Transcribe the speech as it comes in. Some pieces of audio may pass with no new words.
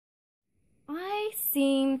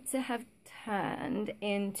seem to have turned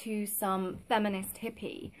into some feminist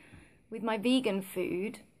hippie. With my vegan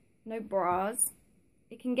food, no bras,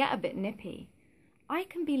 it can get a bit nippy. I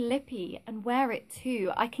can be lippy and wear it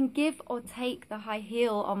too. I can give or take the high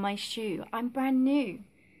heel on my shoe. I'm brand new.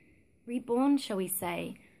 Reborn, shall we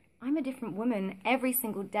say. I'm a different woman every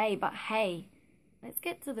single day, but hey, let's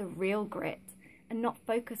get to the real grit and not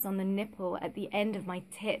focus on the nipple at the end of my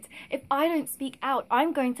tit. If I don't speak out,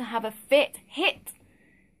 I'm going to have a fit. Hit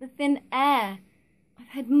the thin air. I've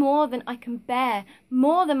had more than I can bear,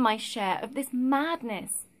 more than my share of this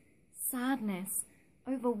madness, sadness,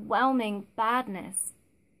 overwhelming badness.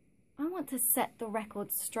 I want to set the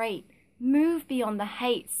record straight, move beyond the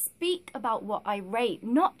hate, speak about what I rate,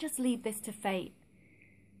 not just leave this to fate.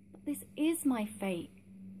 But this is my fate,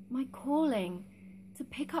 my calling, to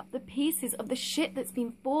pick up the pieces of the shit that's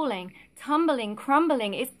been falling, tumbling,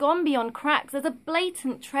 crumbling. It's gone beyond cracks. There's a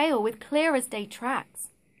blatant trail with clear as day tracks.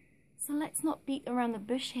 So let's not beat around the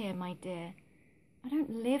bush here, my dear. I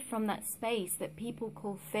don't live from that space that people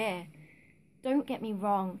call fear. Don't get me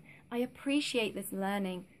wrong, I appreciate this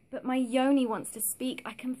learning, but my yoni wants to speak.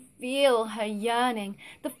 I can feel her yearning.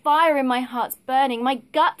 The fire in my heart's burning. My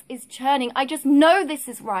gut is churning. I just know this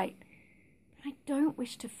is right. But I don't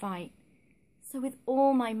wish to fight. So with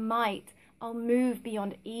all my might, I'll move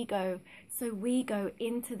beyond ego, so we go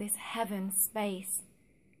into this heaven space.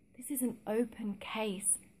 This is an open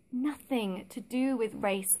case. Nothing to do with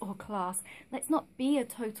race or class. Let's not be a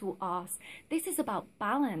total arse. This is about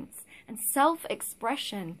balance and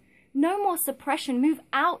self-expression. No more suppression. Move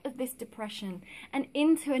out of this depression and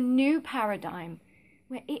into a new paradigm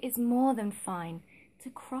where it is more than fine to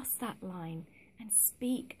cross that line and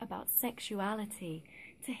speak about sexuality,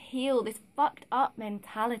 to heal this fucked up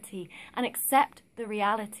mentality and accept the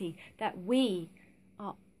reality that we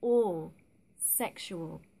are all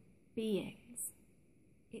sexual beings.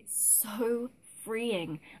 It's so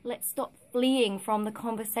freeing. Let's stop fleeing from the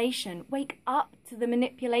conversation. Wake up to the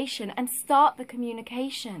manipulation and start the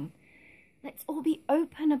communication. Let's all be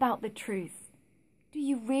open about the truth. Do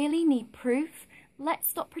you really need proof? Let's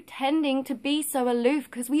stop pretending to be so aloof,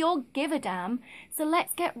 because we all give a damn. So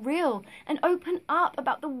let's get real and open up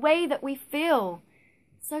about the way that we feel.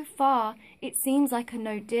 So far, it seems like a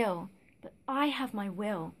no deal, but I have my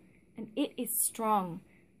will, and it is strong.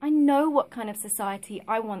 I know what kind of society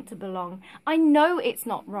I want to belong. I know it's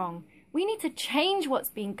not wrong. We need to change what's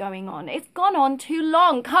been going on. It's gone on too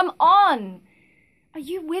long. Come on! Are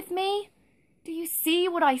you with me? Do you see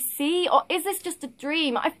what I see? Or is this just a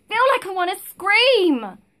dream? I feel like I want to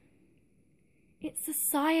scream! It's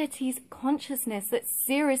society's consciousness that's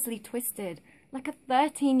seriously twisted, like a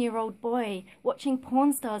 13-year-old boy watching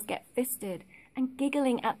porn stars get fisted and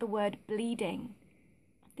giggling at the word bleeding.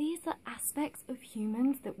 These are aspects of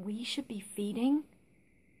humans that we should be feeding.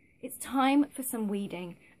 It's time for some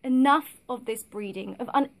weeding. Enough of this breeding of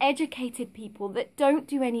uneducated people that don't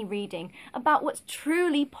do any reading about what's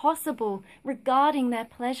truly possible regarding their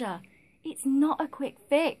pleasure. It's not a quick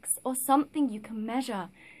fix or something you can measure.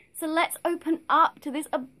 So let's open up to this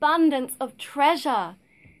abundance of treasure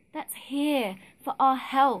that's here for our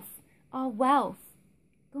health, our wealth.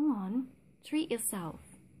 Go on, treat yourself.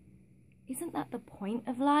 Isn't that the point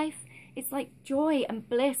of life? It's like joy and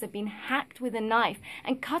bliss have been hacked with a knife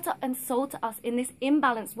and cut up and sold to us in this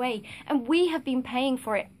imbalanced way, and we have been paying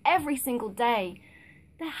for it every single day.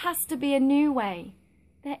 There has to be a new way.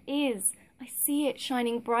 There is. I see it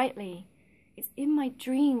shining brightly. It's in my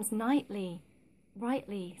dreams nightly.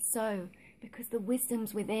 Rightly so, because the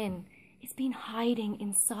wisdom's within. It's been hiding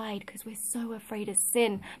inside because we're so afraid of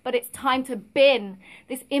sin. But it's time to bin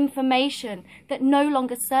this information that no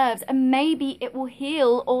longer serves, and maybe it will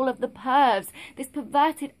heal all of the pervs, this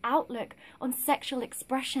perverted outlook on sexual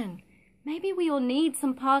expression. Maybe we all need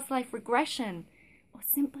some past life regression, or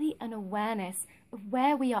simply an awareness of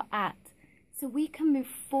where we are at, so we can move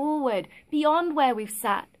forward beyond where we've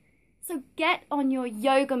sat. So get on your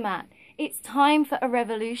yoga mat. It's time for a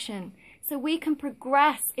revolution, so we can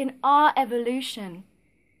progress in our evolution.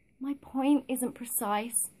 My point isn't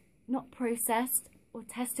precise, not processed or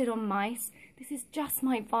tested on mice. This is just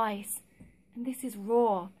my vice, and this is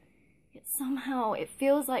raw. Yet somehow it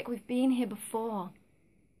feels like we've been here before.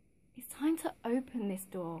 It's time to open this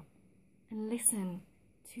door and listen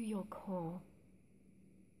to your call.